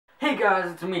Hey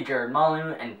guys, it's me, Jared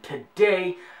Molyneux, and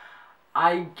today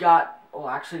I got, well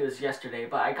actually it was yesterday,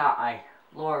 but I got my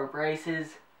lower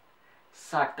braces.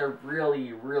 Suck, they're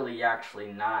really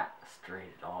actually not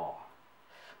straight at all.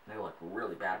 They look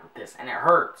really bad with this, and it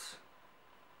hurts.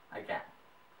 Again,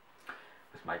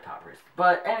 with my top braces.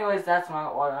 But anyways, that's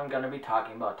not what I'm going to be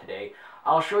talking about today.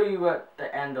 I'll show you at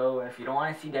the end though. If you don't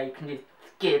want to see that, you can just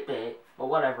skip it, but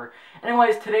whatever.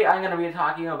 Anyways, today I'm going to be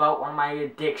talking about one of my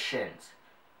addictions.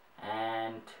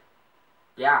 And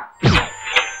yeah.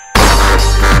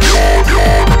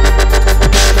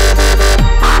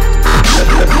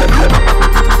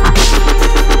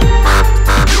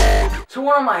 So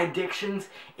one of my addictions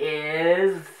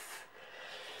is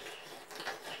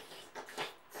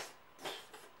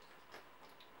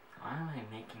why am I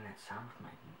making that sound with my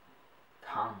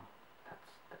tongue?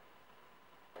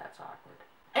 That's awkward.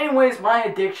 Anyways, my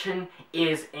addiction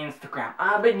is Instagram.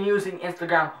 I've been using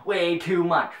Instagram way too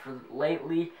much for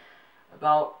lately.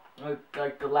 About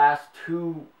like the last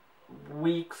 2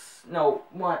 weeks. No,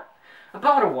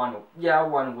 about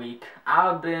 1 week.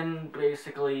 I've been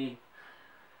basically,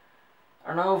 I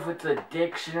don't know if it's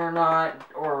addiction or not,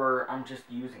 or I'm just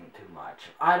using too much.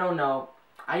 I don't know.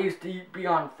 I used to be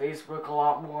on Facebook a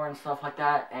lot more and stuff like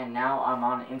that, and now I'm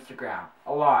on Instagram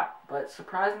a lot. But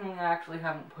surprisingly, I actually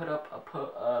haven't put up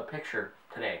a picture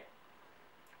today.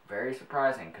 Very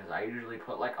surprising, because I usually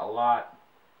put like a lot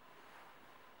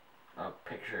of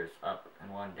pictures up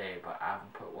in one day, but I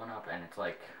haven't put one up, and it's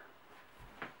like,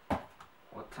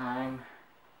 what time?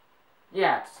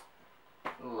 Yeah, it's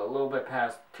a little bit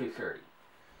past 2:30.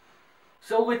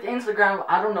 So with Instagram,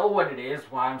 I don't know what it is,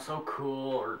 why I'm so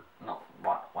cool, or no,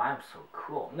 why I'm so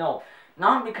cool. No,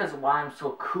 not because of why I'm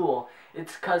so cool.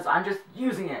 It's because I'm just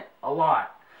using it a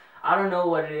lot. I don't know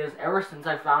what it is. Ever since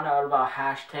I found out about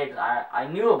hashtags, I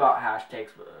knew about hashtags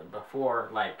before,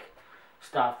 like,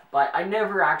 stuff, but I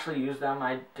never actually used them.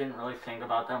 I didn't really think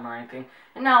about them or anything.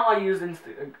 And now I use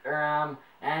Instagram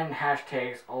and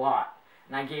hashtags a lot.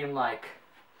 And I gain, like,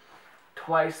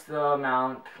 twice the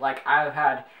amount. Like, I've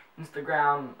had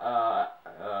Instagram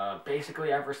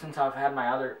basically ever since I've had my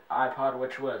other iPod,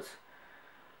 which was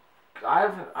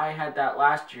I had that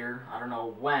last year. I don't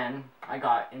know when I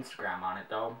got Instagram on it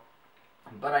though,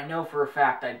 but I know for a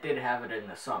fact I did have it in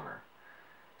the summer.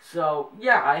 So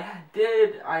yeah,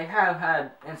 I have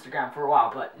had Instagram for a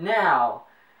while, but now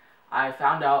I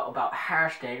found out about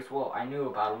hashtags. Well, I knew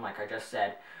about them like I just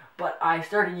said, but I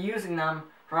started using them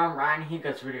from Ryan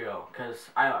Higa's video, because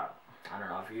I don't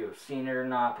know if you've seen it or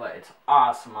not, but it's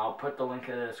awesome. I'll put the link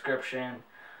in the description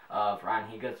of Ryan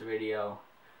Higa's video.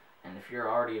 And if you're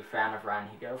already a fan of Ryan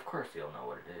Higa, of course you'll know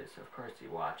what it is. Of course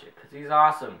you watch it, because he's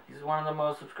awesome. He's one of the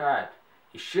most subscribed.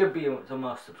 He should be the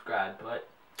most subscribed, but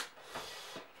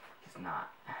he's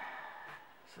not.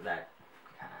 So that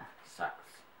kind of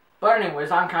sucks. But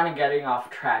anyways, I'm kind of getting off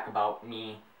track about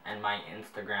me and my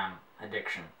Instagram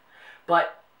addiction.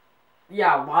 But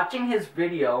yeah, watching his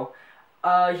video,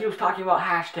 he was talking about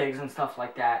hashtags and stuff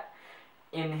like that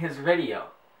in his video.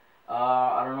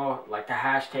 I don't know, like the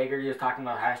hashtagger, he was talking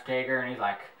about hashtagger, and he's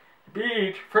like,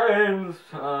 beach, friends,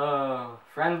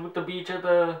 friends with the beach of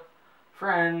the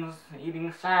friends,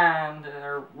 eating sand,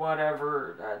 or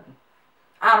whatever.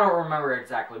 I don't remember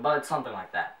exactly, but it's something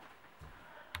like that.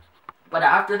 But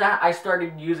after that, I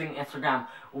started using Instagram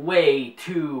way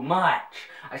too much.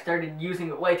 I started using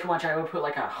it way too much. I would put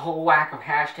like a whole whack of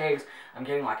hashtags. I'm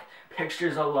getting like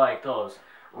pictures of like those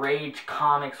Rage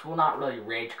comics. Well, not really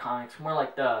Rage comics. More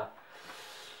like the,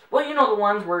 well, you know, the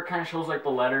ones where it kind of shows like the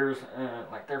letters.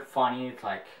 Like they're funny. It's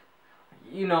like,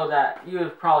 you know that,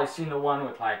 you've probably seen the one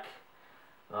with like,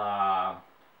 the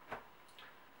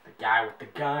guy with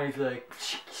the guys like,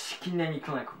 and then you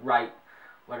can like write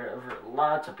whatever.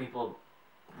 Lots of people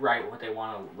write what they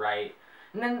want to write,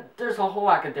 and then there's a whole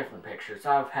lot of different pictures.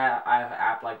 I have an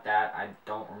app like that. I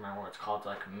don't remember what it's called, to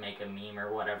like make a meme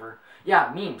or whatever.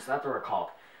 Yeah, memes, that's what they're called.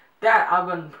 That, I've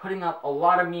been putting up a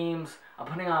lot of memes. I'm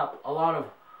putting up a lot of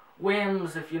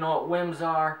whims, if you know what whims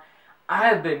are. I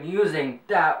have been using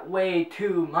that way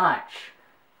too much.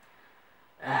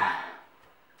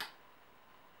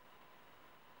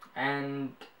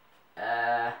 And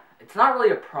it's not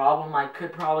really a problem. I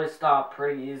could probably stop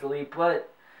pretty easily, but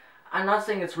I'm not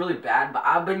saying it's really bad, but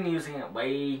I've been using it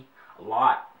a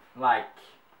lot. Like,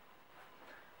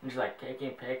 just like taking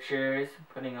pictures,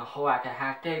 putting a whole whack of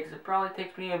hashtags. It probably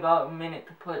takes me about a minute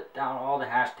to put down all the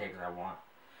hashtags I want.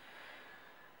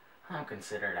 I'm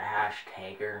considered a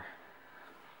hashtagger.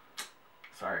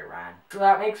 Sorry, Ryan. So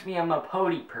that makes me a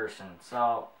Mopody person,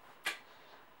 so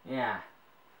yeah.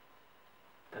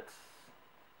 That's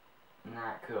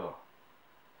not cool.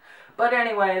 But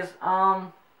anyways,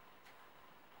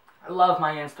 I love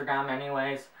my Instagram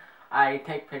anyways. I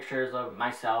take pictures of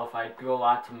myself. I do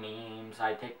lots of memes.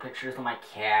 I take pictures of my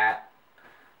cat.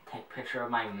 Take a picture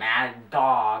of my mad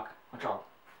dog, which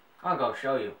I'll go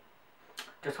show you.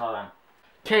 Just hold on.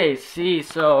 Okay, see,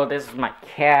 so this is my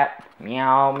cat.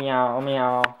 Meow, meow,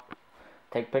 meow.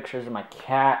 Take pictures of my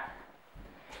cat.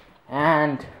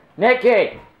 And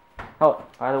Nikki! Oh,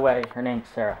 by the way, her name's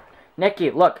Sarah.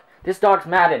 Nikki, look, this dog's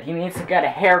mad. He needs to get a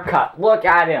haircut. Look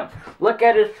at him. Look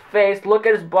at his face. Look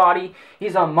at his body.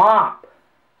 He's a mop.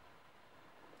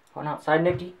 Going outside,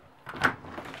 Nikki?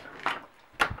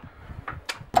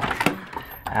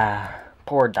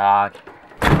 Poor dog.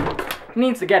 He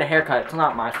needs to get a haircut. It's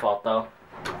not my fault, though.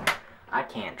 I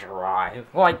can't drive.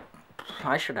 Well,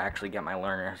 I should actually get my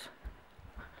learners.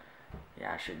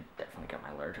 Yeah, I should definitely get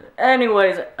my learners.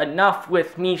 Anyways, enough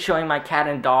with me showing my cat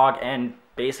and dog and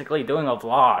basically doing a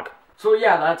vlog. So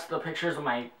yeah, that's the pictures of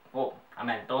my, well, I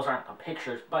mean, those aren't the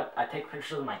pictures, but I take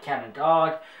pictures of my cat and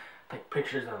dog. Take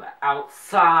pictures of the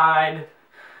outside,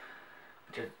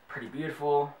 which is pretty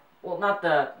beautiful. Well, not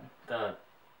the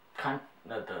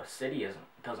city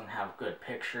doesn't have good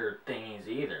picture thingies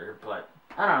either, but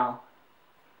I don't know.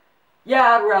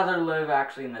 Yeah, I'd rather live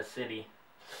actually in the city.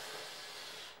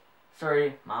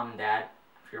 Sorry, Mom and Dad,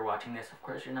 if you're watching this. Of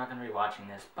course, you're not going to be watching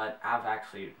this, but I'd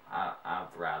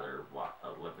rather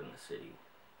live in the city.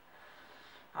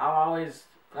 I've always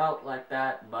felt like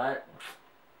that, but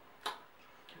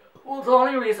well, the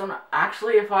only reason,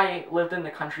 actually, if I lived in the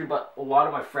country, but a lot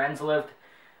of my friends lived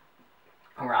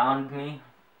around me,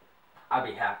 I'd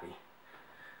be happy.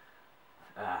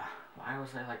 Why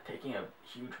was I like taking a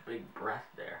huge big breath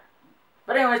there?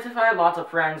 But anyways, if I had lots of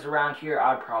friends around here,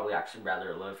 I'd probably actually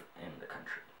rather live in the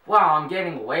country. Wow, I'm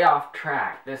getting way off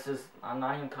track. I'm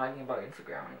not even talking about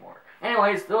Instagram anymore.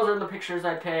 Anyways, those are the pictures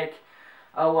I take,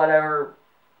 whatever.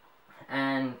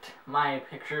 And my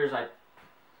pictures, I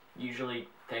usually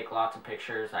take lots of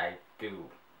pictures. I do.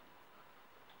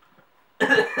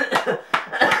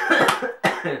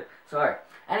 Sorry.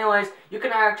 Anyways, you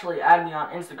can actually add me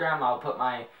on Instagram. I'll put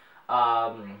my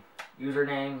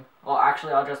username. Well,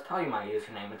 actually, I'll just tell you my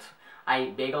username. It's I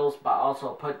Eat Bagels, but also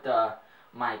put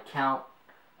my account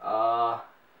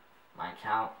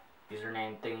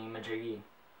username thingy-majiggy.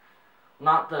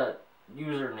 Not the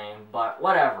username, but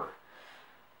whatever.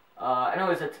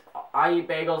 Anyways, it's I Eat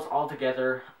Bagels all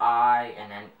together. I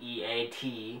and then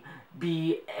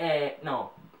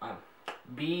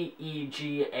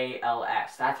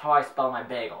B-E-G-A-L-S. That's how I spell my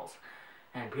bagels.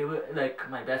 And people, like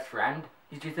my best friend,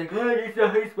 he's just like, oh, that's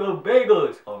how you spell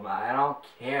bagels. Oh man, I don't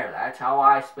care. That's how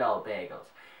I spell bagels.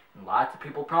 And lots of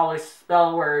people probably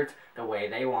spell words the way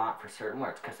they want for certain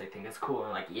words because they think it's cool.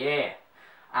 And like, yeah,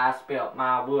 I spelled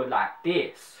my word like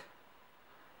this.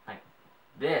 Like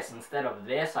this. Instead of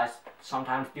this, I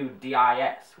sometimes do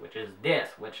D-I-S, which is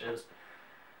this, which is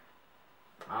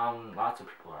lots of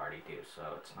people already do, so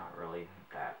it's not really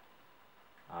that,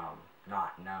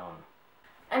 not known.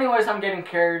 Anyways, I'm getting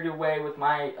carried away with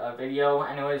my, video.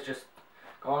 Anyways, just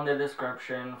go in the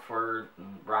description for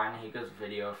Brian Higa's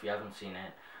video if you haven't seen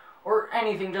it. Or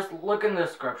anything, just look in the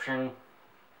description.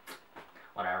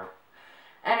 Whatever.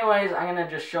 Anyways, I'm gonna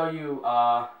just show you,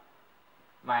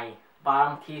 my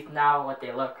bottom teeth now, what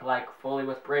they look like fully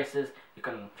with braces. You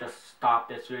can just stop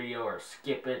this video or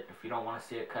skip it if you don't want to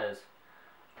see it, because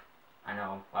I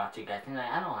know lots of you guys think like,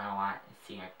 I don't want to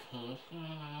see your teeth.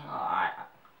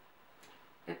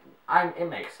 It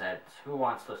makes sense. Who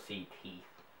wants to see teeth?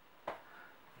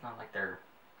 It's not like they're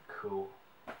cool.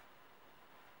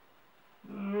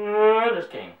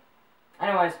 Just kidding.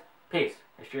 Anyways, peace.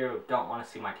 If you don't want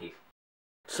to see my teeth.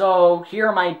 So here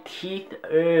are my teeth.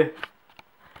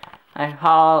 I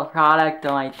haul product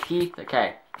on my teeth.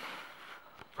 Okay.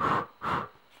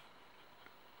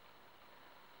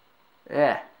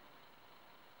 Yeah.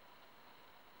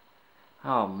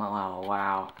 Oh,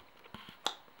 wow.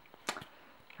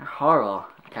 They're horrible.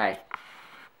 Okay.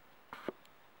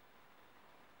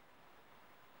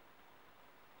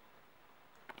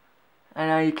 I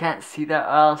know you can't see that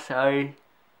well, sorry.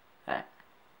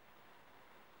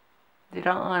 They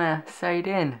don't want to sight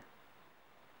in.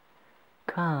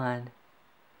 Come on.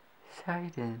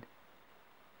 Sight in.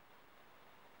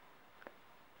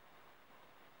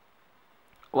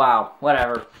 Wow,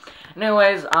 whatever.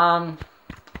 Anyways, I'll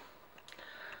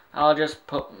just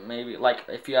put maybe, like,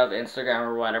 if you have Instagram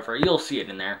or whatever, you'll see it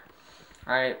in there.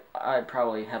 I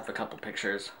probably have a couple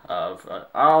pictures of,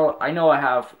 I know I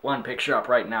have one picture up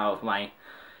right now of my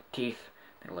teeth.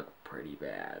 They look pretty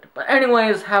bad. But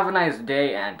anyways, have a nice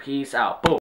day and peace out. Boom.